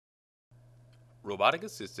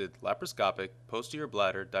Robotic-assisted laparoscopic posterior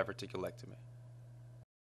bladder diverticulectomy.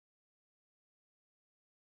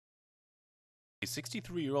 A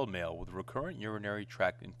 63-year-old male with recurrent urinary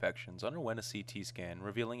tract infections underwent a CT scan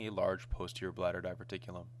revealing a large posterior bladder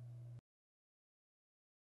diverticulum.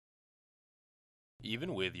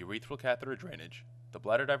 Even with urethral catheter drainage, the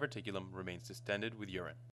bladder diverticulum remains distended with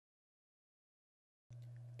urine.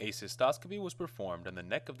 A cystoscopy was performed and the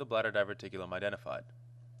neck of the bladder diverticulum identified.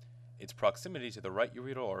 Its proximity to the right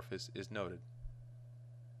ureteral orifice is noted.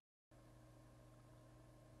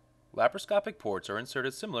 Laparoscopic ports are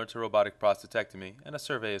inserted similar to robotic prostatectomy and a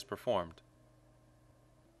survey is performed.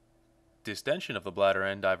 Distension of the bladder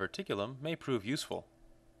and diverticulum may prove useful.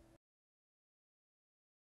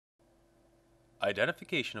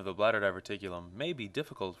 Identification of the bladder diverticulum may be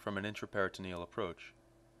difficult from an intraperitoneal approach.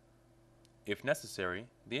 If necessary,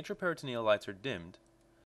 the intraperitoneal lights are dimmed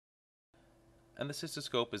and the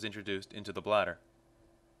cystoscope is introduced into the bladder.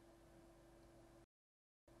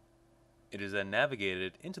 It is then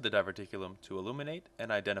navigated into the diverticulum to illuminate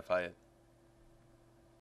and identify it.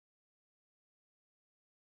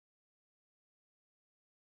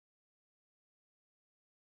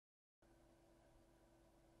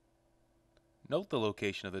 Note the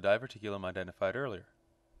location of the diverticulum identified earlier,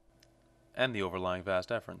 and the overlying vas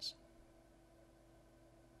deferens.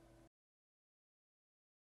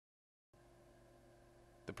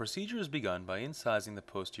 The procedure is begun by incising the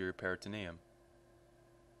posterior peritoneum.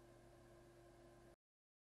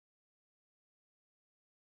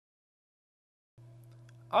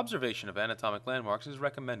 Observation of anatomic landmarks is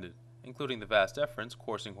recommended, including the vas deferens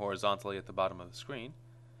coursing horizontally at the bottom of the screen,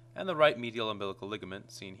 and the right medial umbilical ligament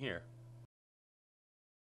seen here.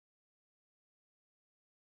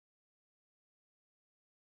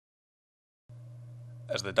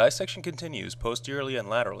 As the dissection continues posteriorly and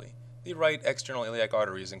laterally, the right external iliac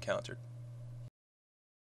artery is encountered.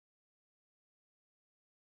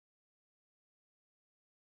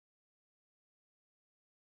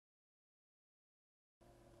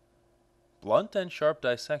 Blunt and sharp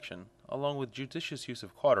dissection, along with judicious use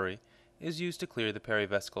of cautery, is used to clear the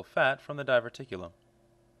perivesical fat from the diverticulum.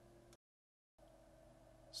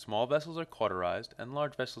 Small vessels are cauterized and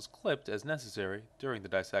large vessels clipped as necessary during the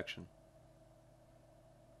dissection.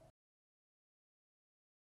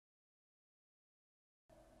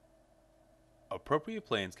 Appropriate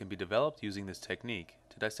planes can be developed using this technique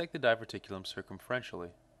to dissect the diverticulum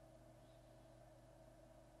circumferentially.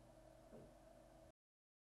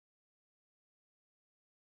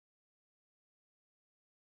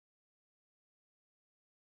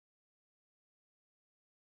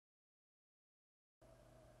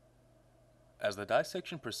 As the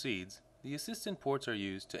dissection proceeds, the assistant ports are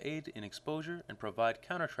used to aid in exposure and provide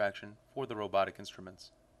countertraction for the robotic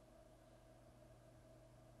instruments.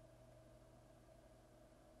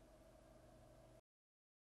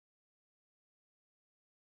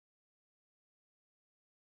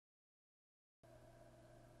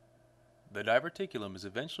 The diverticulum is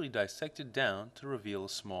eventually dissected down to reveal a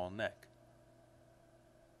small neck.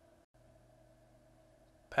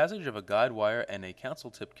 Passage of a guide wire and a counsel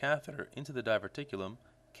tip catheter into the diverticulum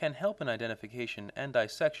can help in identification and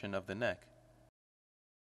dissection of the neck.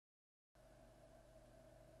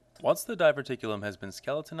 Once the diverticulum has been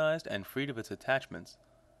skeletonized and freed of its attachments,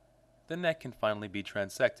 the neck can finally be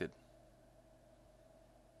transected.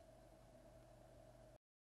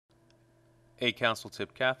 A counsel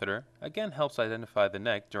tip catheter again helps identify the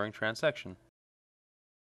neck during transection.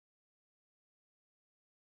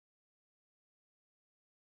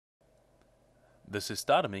 The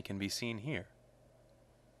cystotomy can be seen here.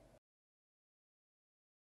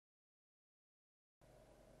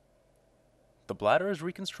 The bladder is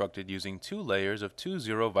reconstructed using 2 layers of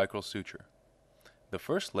 2-0 vicryl suture. The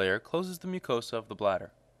first layer closes the mucosa of the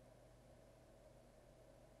bladder.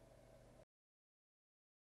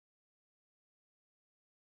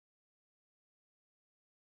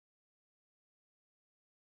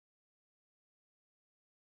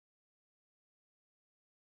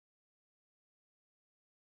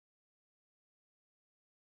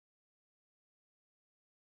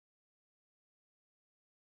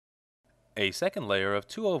 A second layer of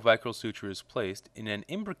 2-0 vicryl suture is placed in an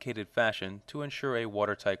imbricated fashion to ensure a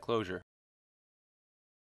watertight closure.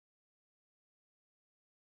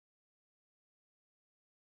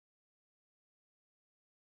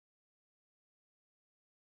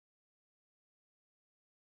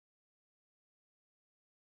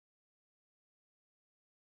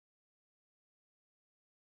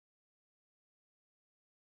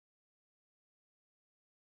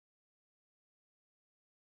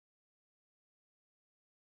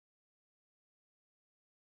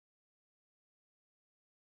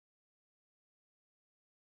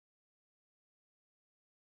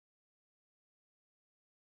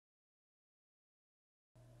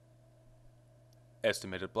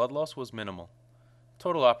 Estimated blood loss was minimal.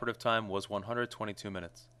 Total operative time was 122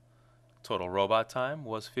 minutes. Total robot time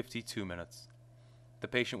was 52 minutes. The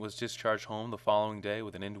patient was discharged home the following day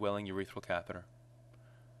with an indwelling urethral catheter.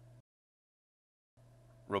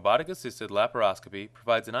 Robotic-assisted laparoscopy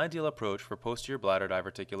provides an ideal approach for posterior bladder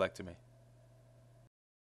diverticulectomy.